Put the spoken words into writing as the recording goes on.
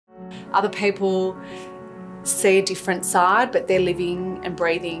Other people see a different side, but they're living and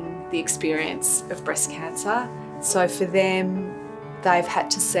breathing the experience of breast cancer. So for them, they've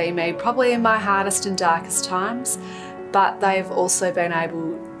had to see me probably in my hardest and darkest times, but they've also been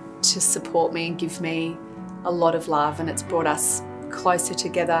able to support me and give me a lot of love, and it's brought us closer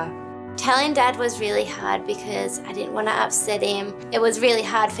together. Telling Dad was really hard because I didn't want to upset him. It was really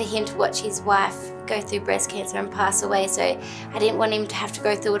hard for him to watch his wife go through breast cancer and pass away, so I didn't want him to have to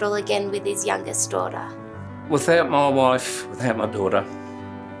go through it all again with his youngest daughter. Without my wife, without my daughter,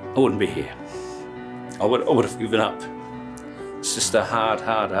 I wouldn't be here. I would have given up. It's just a hard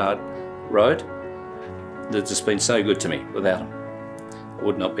road that's just been so good to me. Without them, I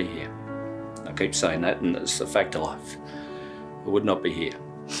would not be here. I keep saying that, and it's a fact of life. I would not be here.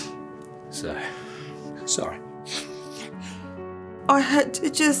 So, sorry. I had to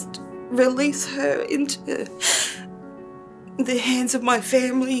just release her into the hands of my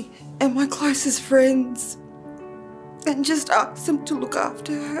family and my closest friends and just ask them to look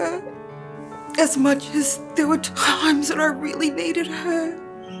after her. As much as there were times that I really needed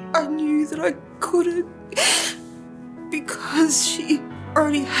her, I knew that I couldn't because she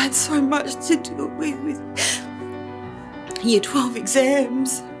already had so much to deal with Year 12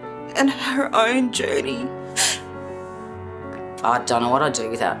 exams and her own journey. I don't know what I'd do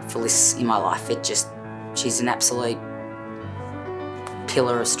without Phyllis in my life. She's an absolute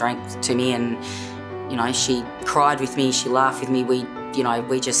pillar of strength to me, and you know, she cried with me, she laughed with me. We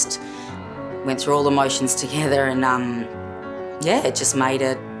just went through all the emotions together, and yeah, it just made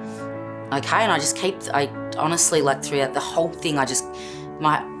it okay. And I honestly, like throughout the whole thing, I just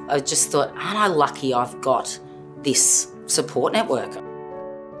thought, aren't I lucky I've got this support network?